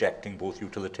reasons for rejecting both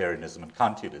utilitarianism and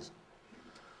Kantianism.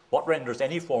 What renders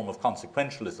any form of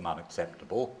consequentialism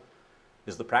unacceptable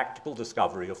is the practical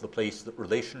discovery of the place that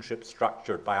relationships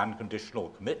structured by unconditional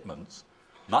commitments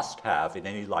must have in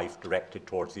any life directed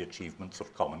towards the achievements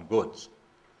of common goods.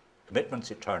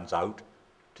 Commitments, it turns out,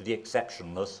 to the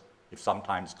exceptionless, if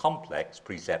sometimes complex,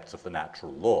 precepts of the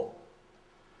natural law.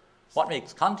 What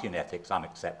makes Kantian ethics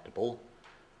unacceptable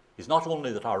is not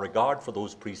only that our regard for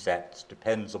those precepts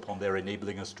depends upon their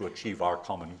enabling us to achieve our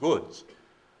common goods,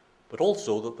 but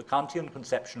also that the Kantian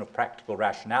conception of practical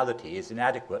rationality is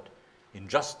inadequate in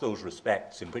just those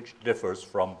respects in which it differs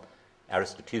from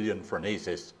Aristotelian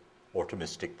phronesis or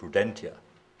Thomistic prudentia.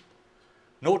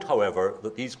 Note, however,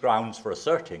 that these grounds for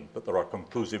asserting that there are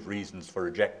conclusive reasons for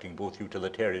rejecting both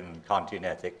utilitarian and Kantian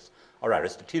ethics are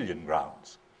Aristotelian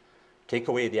grounds. Take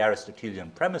away the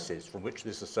Aristotelian premises from which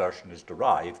this assertion is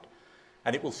derived,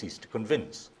 and it will cease to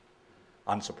convince.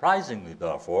 Unsurprisingly,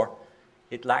 therefore,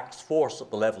 it lacks force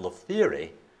at the level of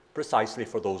theory precisely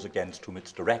for those against whom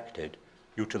it's directed,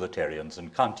 utilitarians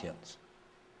and Kantians.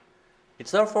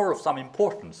 It's therefore of some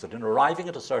importance that in arriving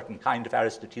at a certain kind of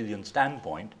Aristotelian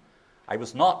standpoint, I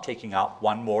was not taking up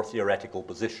one more theoretical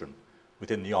position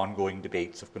within the ongoing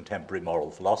debates of contemporary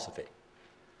moral philosophy.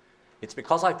 It's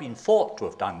because I've been thought to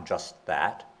have done just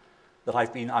that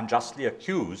I've been unjustly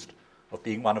accused of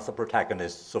being one of the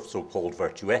protagonists of so-called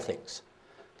virtue ethics,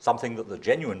 something that the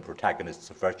genuine protagonists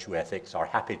of virtue ethics are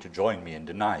happy to join me in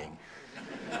denying.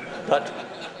 But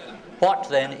what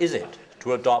then is it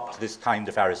to adopt this kind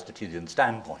of Aristotelian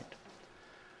standpoint?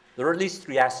 There are at least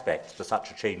three aspects to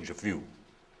such a change of view.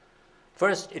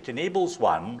 First, it enables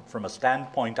one, from a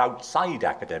standpoint outside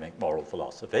academic moral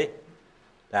philosophy,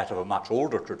 that of a much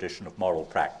older tradition of moral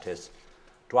practice,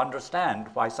 to understand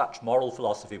why such moral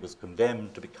philosophy was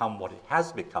condemned to become what it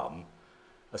has become,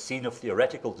 a scene of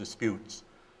theoretical disputes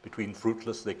between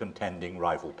fruitlessly contending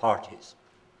rival parties.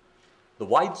 The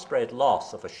widespread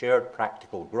loss of a shared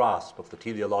practical grasp of the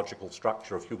teleological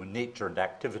structure of human nature and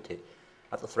activity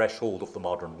at the threshold of the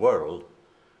modern world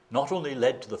not only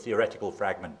led to the theoretical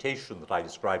fragmentation that I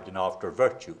described in After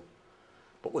Virtue,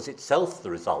 but was itself the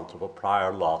result of a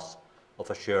prior loss of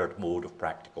a shared mode of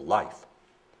practical life.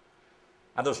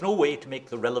 And there's no way to make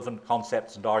the relevant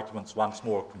concepts and arguments once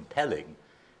more compelling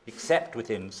except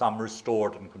within some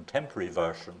restored and contemporary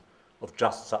version of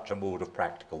just such a mode of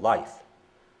practical life.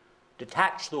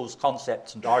 Detach those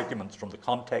concepts and arguments from the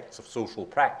context of social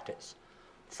practice,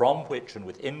 from which and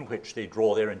within which they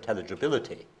draw their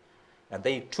intelligibility, and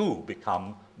they too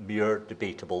become mere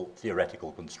debatable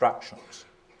theoretical constructions.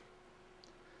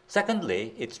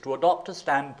 Secondly, it's to adopt a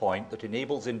standpoint that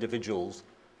enables individuals,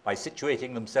 by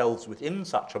situating themselves within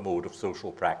such a mode of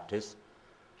social practice,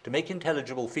 to make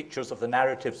intelligible features of the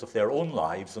narratives of their own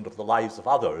lives and of the lives of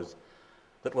others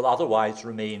that will otherwise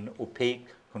remain opaque,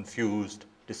 confused,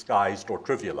 disguised, or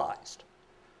trivialized.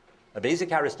 A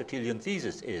basic Aristotelian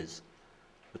thesis is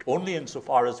that only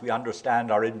insofar as we understand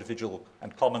our individual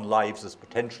and common lives as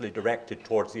potentially directed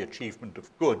towards the achievement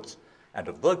of goods and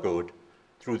of the good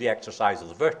through the exercise of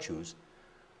the virtues,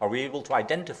 are we able to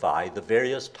identify the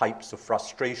various types of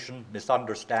frustration,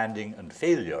 misunderstanding, and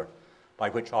failure by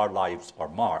which our lives are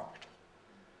marked.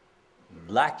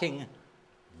 Lacking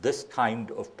this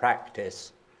kind of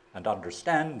practice and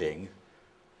understanding,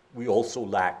 we also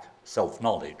lack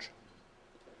self-knowledge.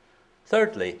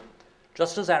 Thirdly,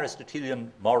 just as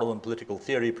Aristotelian moral and political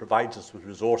theory provides us with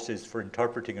resources for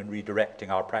interpreting and redirecting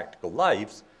our practical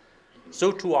lives,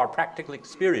 so too our practical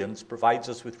experience provides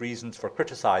us with reasons for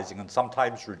criticizing and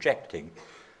sometimes rejecting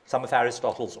some of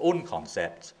Aristotle's own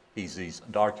concepts, theses,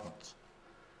 and arguments.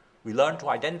 We learn to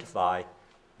identify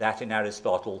that in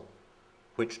Aristotle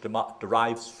which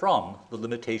derives from the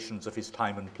limitations of his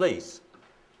time and place,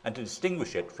 and to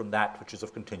distinguish it from that which is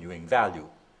of continuing value.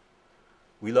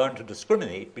 We learn to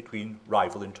discriminate between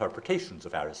rival interpretations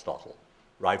of Aristotle,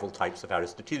 rival types of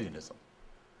Aristotelianism.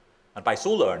 And by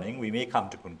so learning, we may come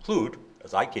to conclude,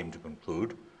 as I came to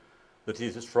conclude, that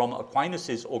it is from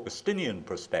Aquinas' Augustinian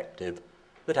perspective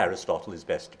that Aristotle is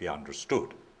best to be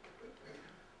understood.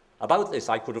 About this,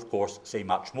 I could, of course, say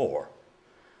much more,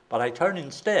 but I turn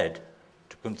instead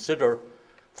to consider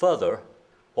further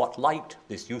what light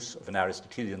this use of an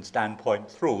Aristotelian standpoint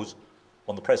throws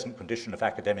on the present condition of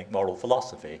academic moral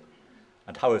philosophy,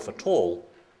 and how, if at all,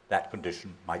 that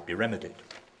condition might be remedied.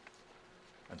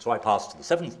 And so I pass to the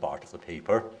seventh part of the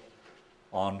paper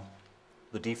on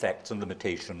the defects and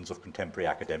limitations of contemporary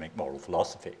academic moral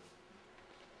philosophy.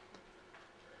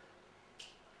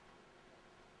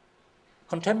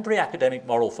 Contemporary academic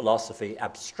moral philosophy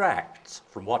abstracts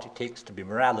from what it takes to be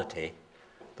morality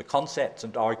the concepts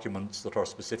and arguments that are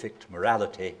specific to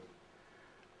morality,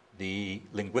 the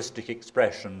linguistic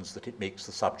expressions that it makes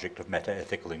the subject of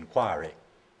metaethical inquiry.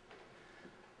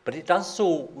 But it does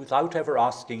so without ever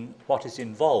asking what is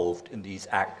involved in these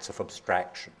acts of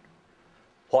abstraction,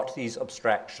 what these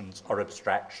abstractions are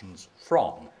abstractions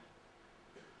from.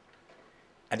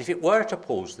 And if it were to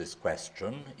pose this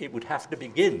question, it would have to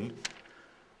begin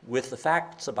with the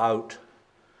facts about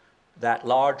that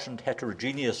large and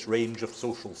heterogeneous range of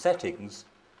social settings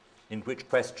in which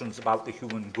questions about the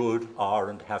human good are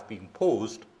and have been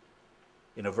posed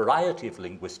in a variety of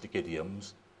linguistic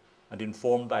idioms and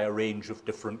informed by a range of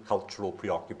different cultural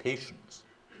preoccupations.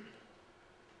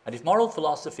 And if moral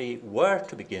philosophy were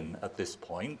to begin at this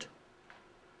point,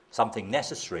 something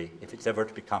necessary if it's ever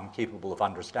to become capable of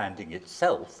understanding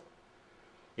itself,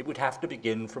 it would have to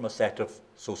begin from a set of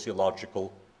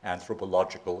sociological,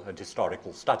 anthropological, and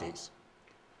historical studies.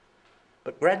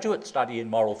 But graduate study in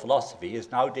moral philosophy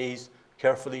is nowadays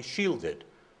carefully shielded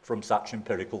from such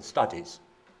empirical studies.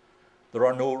 There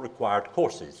are no required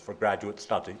courses for graduate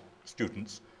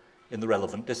students in the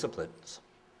relevant disciplines.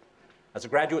 As a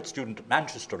graduate student at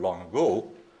Manchester long ago,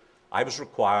 I was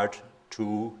required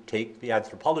to take the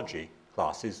anthropology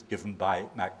classes given by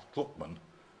Max Gluckman,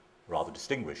 a rather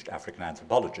distinguished African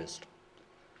anthropologist.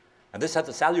 And this had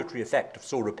the salutary effect of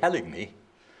so repelling me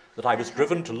that I was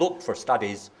driven to look for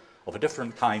studies of a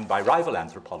different kind by rival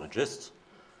anthropologists,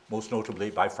 most notably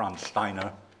by Franz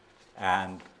Steiner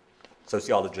and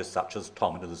sociologists such as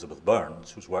Tom and Elizabeth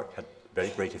Burns, whose work had very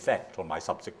great effect on my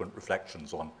subsequent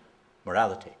reflections on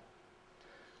morality.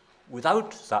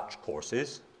 Without such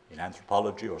courses in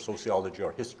anthropology or sociology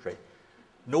or history,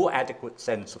 no adequate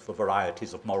sense of the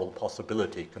varieties of moral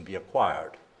possibility can be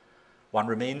acquired. One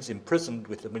remains imprisoned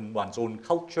within one's own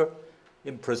culture,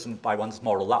 imprisoned by one's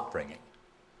moral upbringing.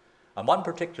 And one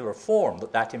particular form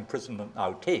that imprisonment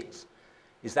now takes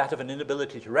is that of an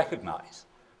inability to recognize,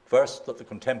 first, that the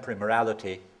contemporary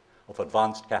morality of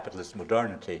advanced capitalist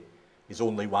modernity is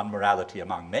only one morality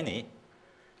among many,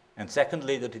 and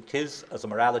secondly, that it is, as a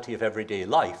morality of everyday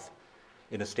life,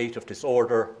 in a state of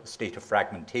disorder, a state of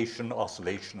fragmentation,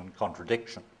 oscillation, and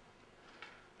contradiction.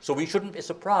 So we shouldn't be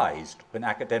surprised when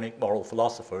academic moral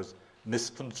philosophers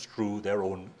misconstrue their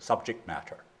own subject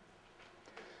matter.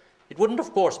 It wouldn't,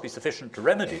 of course, be sufficient to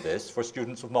remedy this for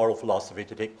students of moral philosophy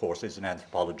to take courses in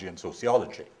anthropology and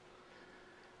sociology.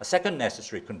 A second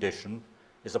necessary condition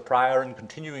is a prior and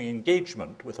continuing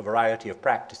engagement with a variety of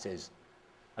practices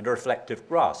and a reflective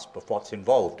grasp of what's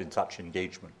involved in such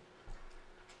engagement.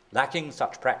 Lacking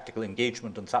such practical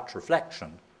engagement and such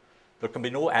reflection, there can be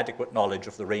no adequate knowledge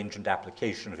of the range and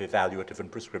application of evaluative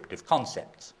and prescriptive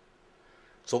concepts,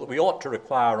 so that we ought to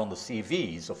require on the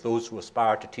CVs of those who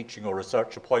aspire to teaching or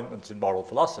research appointments in moral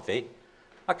philosophy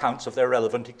accounts of their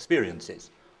relevant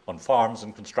experiences on farms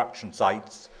and construction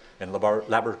sites, in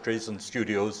laboratories and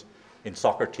studios, in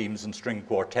soccer teams and string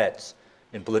quartets,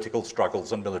 in political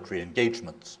struggles and military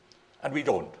engagements. And we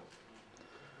don't.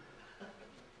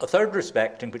 A third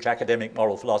respect in which academic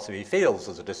moral philosophy fails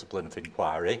as a discipline of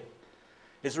inquiry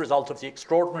is a result of the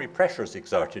extraordinary pressures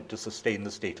exerted to sustain the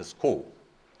status quo.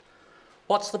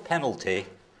 What's the penalty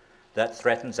that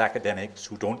threatens academics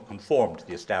who don't conform to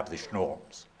the established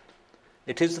norms?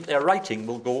 It is that their writing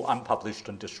will go unpublished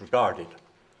and disregarded.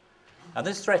 And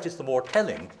this threat is the more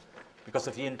telling because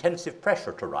of the intensive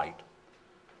pressure to write,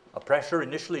 a pressure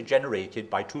initially generated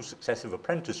by two successive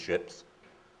apprenticeships,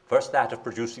 first that of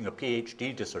producing a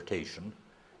PhD dissertation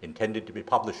intended to be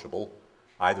publishable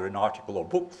either in article or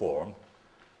book form,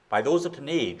 by those at an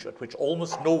age at which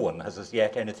almost no one has as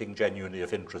yet anything genuinely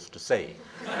of interest to say.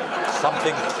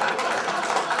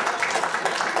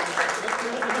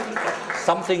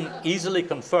 Something easily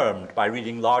confirmed by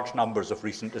reading large numbers of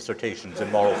recent dissertations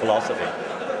in moral philosophy.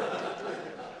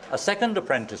 A second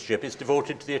apprenticeship is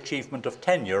devoted to the achievement of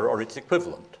tenure or its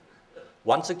equivalent.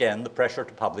 Once again, the pressure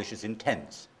to publish is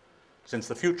intense, since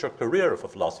the future career of a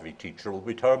philosophy teacher will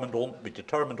be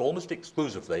determined almost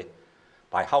exclusively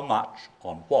by how much,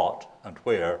 on what, and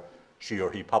where she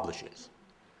or he publishes.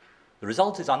 The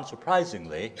result is,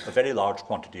 unsurprisingly, a very large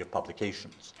quantity of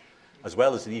publications, as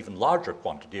well as an even larger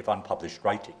quantity of unpublished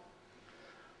writing.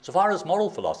 So far as moral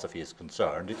philosophy is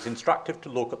concerned, it's instructive to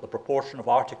look at the proportion of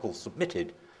articles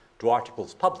submitted to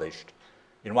articles published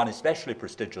in one especially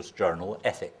prestigious journal,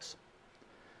 Ethics.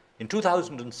 In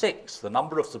 2006, the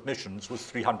number of submissions was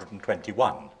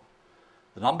 321.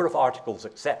 The number of articles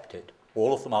accepted,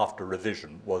 all of them after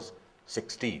revision, was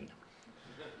 16.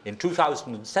 In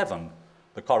 2007,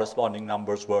 the corresponding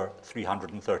numbers were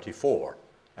 334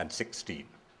 and 16.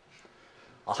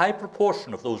 A high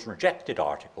proportion of those rejected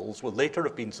articles will later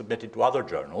have been submitted to other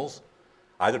journals,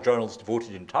 either journals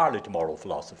devoted entirely to moral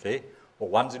philosophy or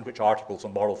ones in which articles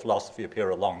on moral philosophy appear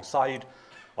alongside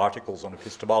articles on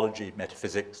epistemology,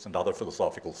 metaphysics, and other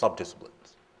philosophical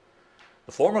subdisciplines.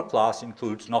 The former class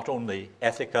includes not only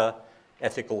Ethica,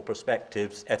 Ethical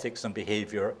Perspectives, Ethics and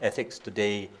Behavior, Ethics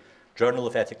Today, Journal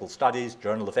of Ethical Studies,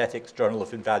 Journal of Ethics, Journal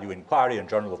of In-Value Inquiry, and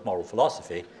Journal of Moral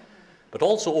Philosophy, but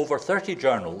also over 30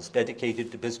 journals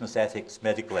dedicated to business ethics,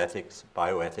 medical ethics,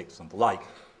 bioethics, and the like.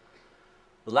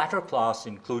 The latter class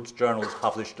includes journals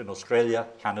published in Australia,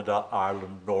 Canada,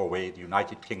 Ireland, Norway, the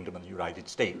United Kingdom, and the United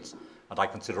States, and I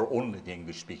consider only the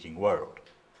English-speaking world.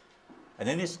 An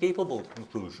inescapable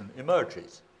conclusion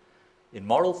emerges. In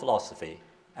moral philosophy,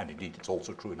 and indeed it's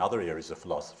also true in other areas of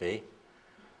philosophy,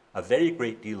 a very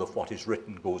great deal of what is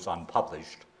written goes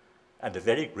unpublished, and a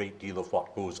very great deal of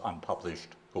what goes unpublished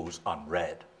goes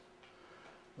unread.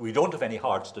 We don't have any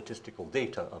hard statistical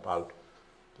data about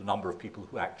the number of people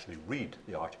who actually read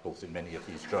the articles in many of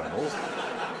these journals.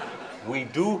 We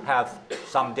do have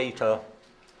some data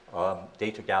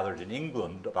gathered in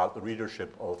England about the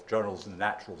readership of journals in the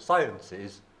natural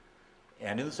sciences,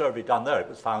 and in the survey done there, it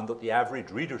was found that the average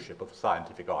readership of a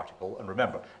scientific article, and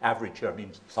remember, average here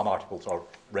means some articles are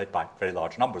read by very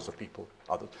large numbers of people,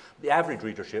 others. The average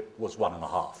readership was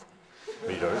 1.5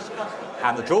 readers,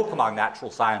 and the joke among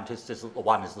natural scientists is that the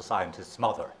one is the scientist's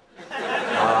mother.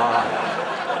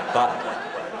 But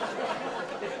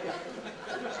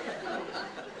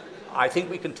I think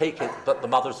we can take it that the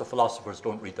mothers of philosophers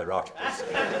don't read their articles.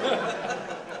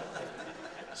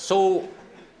 So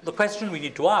the question we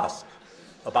need to ask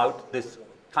about this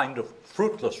kind of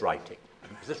fruitless writing,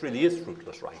 because this really is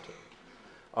fruitless writing,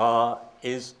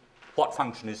 is what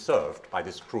function is served by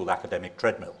this cruel academic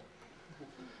treadmill.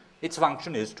 Its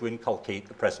function is to inculcate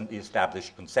the presently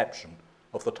established conception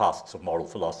of the tasks of moral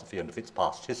philosophy and of its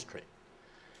past history.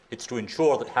 It's to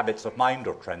ensure that habits of mind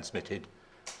are transmitted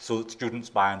so that students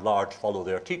by and large follow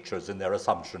their teachers in their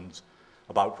assumptions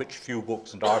about which few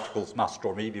books and articles must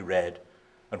or may be read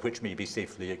and which may be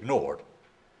safely ignored.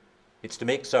 It's to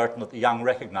make certain that the young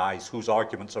recognize whose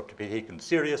arguments are to be taken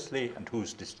seriously and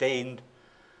whose disdained,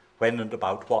 when and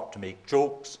about what to make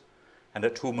jokes, and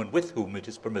at whom and with whom it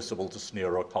is permissible to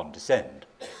sneer or condescend.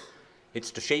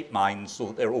 It's to shape minds so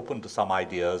that they're open to some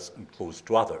ideas and closed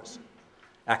to others.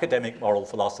 Academic moral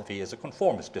philosophy is a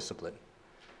conformist discipline,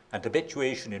 and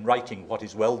habituation in writing what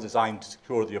is well designed to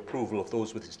secure the approval of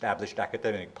those with established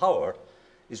academic power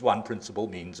is one principal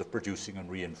means of producing and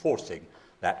reinforcing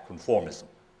that conformism.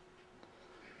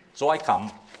 So I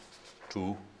come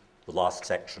to the last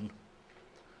section.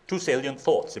 Two salient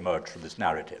thoughts emerge from this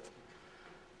narrative.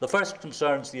 The first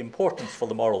concerns the importance for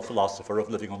the moral philosopher of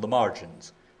living on the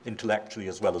margins, intellectually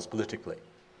as well as politically,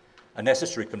 a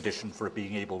necessary condition for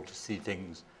being able to see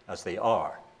things as they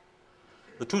are.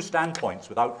 The two standpoints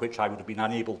without which I would have been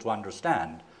unable to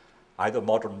understand either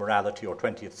modern morality or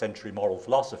 20th century moral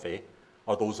philosophy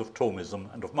are those of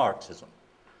Thomism and of Marxism,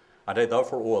 and I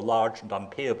therefore owe a large and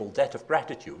unpayable debt of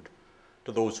gratitude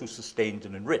to those who sustained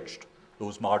and enriched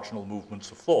those marginal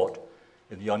movements of thought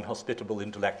in the unhospitable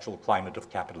intellectual climate of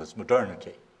capitalist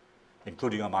modernity,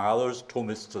 including, among others,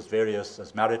 Thomists as various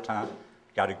as Maritain,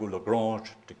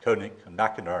 Garrigou-Lagrange, de Koenig, and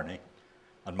MacIntyre,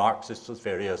 and Marxists as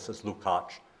various as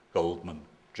Lukács, Goldman,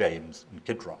 James, and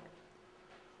Kidron.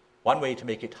 One way to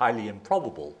make it highly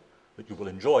improbable that you will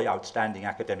enjoy outstanding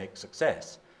academic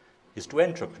success is to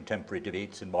enter contemporary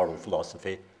debates in moral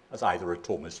philosophy as either a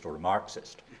Thomist or a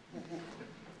Marxist.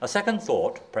 A second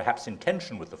thought, perhaps in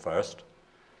tension with the first,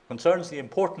 concerns the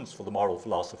importance for the moral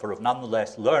philosopher of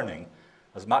nonetheless learning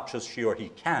as much as she or he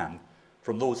can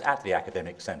from those at the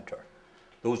academic centre,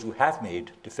 those who have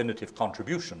made definitive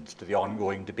contributions to the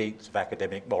ongoing debates of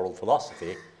academic moral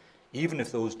philosophy, even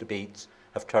if those debates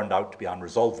have turned out to be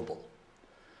unresolvable.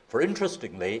 For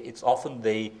interestingly, it's often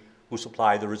they who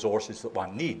supply the resources that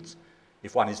one needs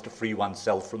if one is to free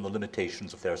oneself from the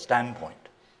limitations of their standpoint.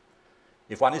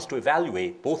 If one is to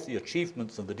evaluate both the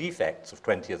achievements and the defects of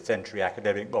 20th century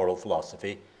academic moral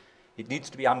philosophy, it needs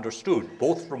to be understood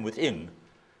both from within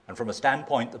and from a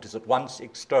standpoint that is at once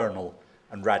external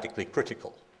and radically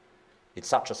critical. It's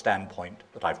such a standpoint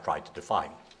that I've tried to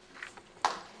define.